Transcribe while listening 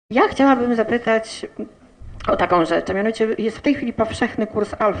Ja chciałabym zapytać o taką rzecz, a mianowicie jest w tej chwili powszechny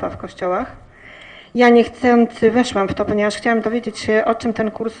kurs Alfa w kościołach. Ja niechcący weszłam w to, ponieważ chciałam dowiedzieć się, o czym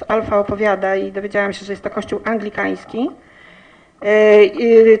ten kurs Alfa opowiada i dowiedziałam się, że jest to Kościół Anglikański.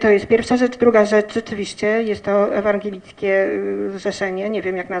 To jest pierwsza rzecz. Druga rzecz, rzeczywiście jest to ewangelickie zrzeszenie, nie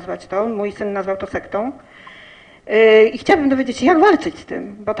wiem jak nazwać to, mój syn nazwał to sektą. I chciałabym dowiedzieć się, jak walczyć z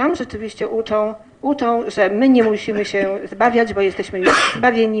tym, bo tam rzeczywiście uczą, że my nie musimy się zbawiać, bo jesteśmy już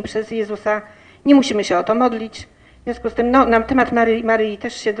zbawieni przez Jezusa, nie musimy się o to modlić. W związku z tym, na temat Maryi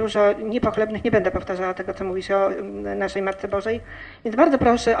też się dużo niepochlebnych, nie będę powtarzała tego, co mówi się o naszej Matce Bożej, więc bardzo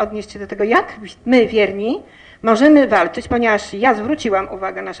proszę odnieść się do tego, jak my, wierni, możemy walczyć, ponieważ ja zwróciłam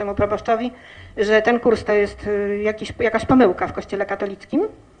uwagę naszemu proboszczowi, że ten kurs to jest jakaś pomyłka w Kościele Katolickim.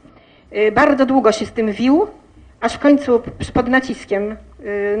 Bardzo długo się z tym wił, aż w końcu pod naciskiem,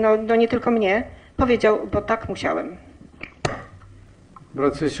 no nie tylko mnie, powiedział, bo tak musiałem.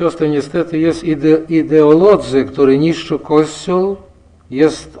 Bracia i siostry, niestety jest ideolodzy, którzy niszczą Kościół,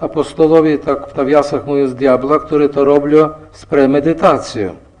 jest apostolowie, tak w nawiasach mówiąc, diabła, którzy to robią z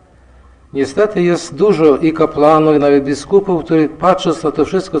premedytacją. Niestety jest dużo i kapłanów, i nawet biskupów, którzy patrząc na to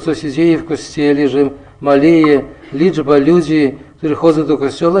wszystko, co się dzieje w Kościele, że maleje liczba ludzi, którzy chodzą do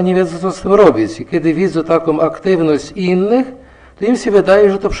Kościoła, nie wiedzą, co z tym robić. I kiedy widzą taką aktywność innych, to im się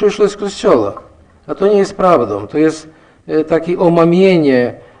wydaje, że to przyszłość Kościoła. A to nie jest prawdą. To jest takie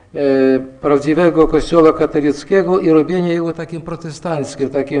omamienie prawdziwego Kościoła katolickiego i robienie jego takim protestanckim,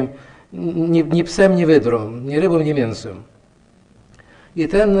 takim ni psem, ni wydrą, ni rybą, ni mięsem. I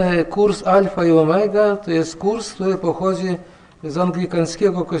ten kurs Alfa i Omega to jest kurs, który pochodzi z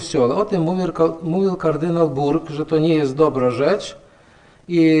anglikańskiego kościoła. O tym mówił kardynał Burg, że to nie jest dobra rzecz.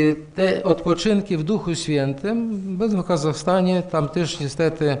 I te odpoczynki w Duchu Świętym były w Kazachstanie, tam też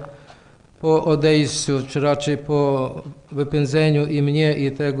niestety po odejściu, czy raczej po wypędzeniu i mnie,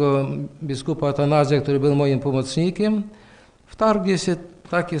 i tego biskupa Atanazja, który był moim pomocnikiem, wtargnie się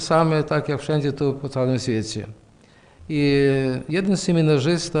takie same, tak jak wszędzie tu po całym świecie. I jeden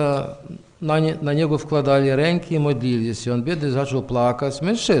seminarzysta, na niego wkładali ręki i modlili się. On biedny zaczął płakać,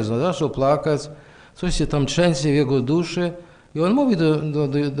 mężczyzna zaczął płakać, coś się tam trzęsie w jego duszy. I on mówi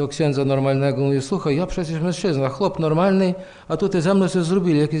do księdza normalnego, mówi, słuchaj, ja przecież mężczyzna, chłop normalny, a tutaj ze mną coś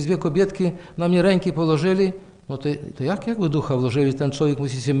zrobili, jakieś dwie kobietki na mnie ręki położyli. No to jakby ducha włożyli, ten człowiek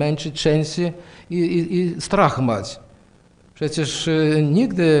musi się męczyć, trzęść się i strach mać. Przecież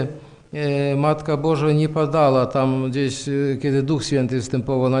nigdy Matka Boża nie padała tam gdzieś, kiedy Duch Święty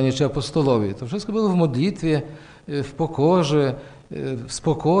występował na nie, czy apostolowie. To wszystko było w modlitwie, w pokorze, w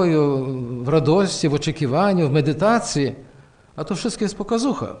spokoju, w radości, w oczekiwaniu, w medytacji. A to wszystko jest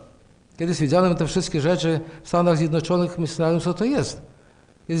pokazucha. Kiedyś widziałem te wszystkie rzeczy w Stanach Zjednoczonych, myślałem, co to jest.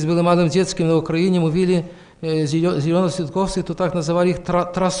 Kiedyś byłem małym dzieckiem na Ukrainie, mówili, zielonoświątkowcy to tak nazywali ich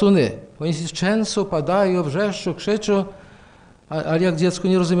trasuny. Oni się często padają, wrzeszczą, krzyczą, ale jak dziecko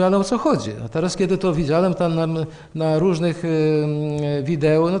nie rozumiałem, o co chodzi. A teraz, kiedy to widziałem tam na różnych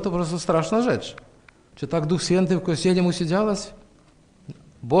wideo, no to po prostu straszna rzecz. Czy tak Duch Święty w Kościele musi działać?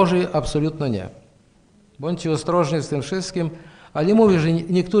 Boży absolutnie nie. Bądźcie ostrożni z tym wszystkim, ale mówię, że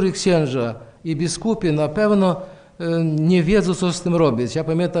niektórych księża i biskupi na pewno nie wiedzą, co z tym robić. Ja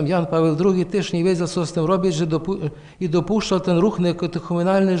pamiętam, Jan Paweł II też nie wiedział, co z tym robić, i dopuszczał ten ruch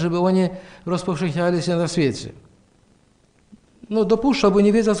neokatechumenalny, żeby oni rozpowszechniali się na świecie. No dopuszczał, bo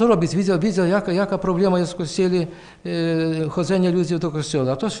nie wiedział, co robić. Widział jaka problema jest w Kościele chodzenia ludzi do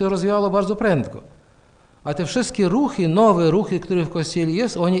Kościoła. A to się rozwijało bardzo prędko. A te wszystkie ruchy, nowe ruchy, które w Kościele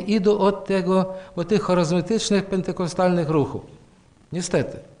jest, one idą od tych charyzmatycznych, pentekostalnych ruchów.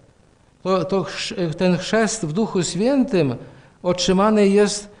 Niestety. Ten chrzest w Duchu Świętym otrzymany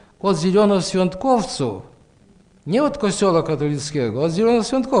jest od zielonoświątkowców. Nie od Kościoła katolickiego, od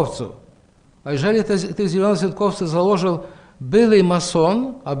zielonoświątkowców. A jeżeli tych zielonoświątkowców założył były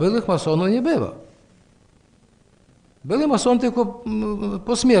mason, a byłych masonów nie było. Były mason tylko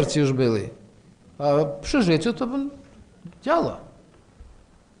po śmierci już byli. A przy życiu to działa.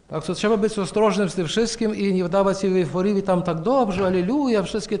 Tak to trzeba być ostrożnym z tym wszystkim i nie wdawać się w euforię, tam tak dobrze, alleluja,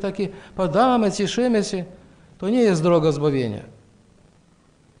 wszystkie takie padamy, cieszymy się. To nie jest droga zbawienia.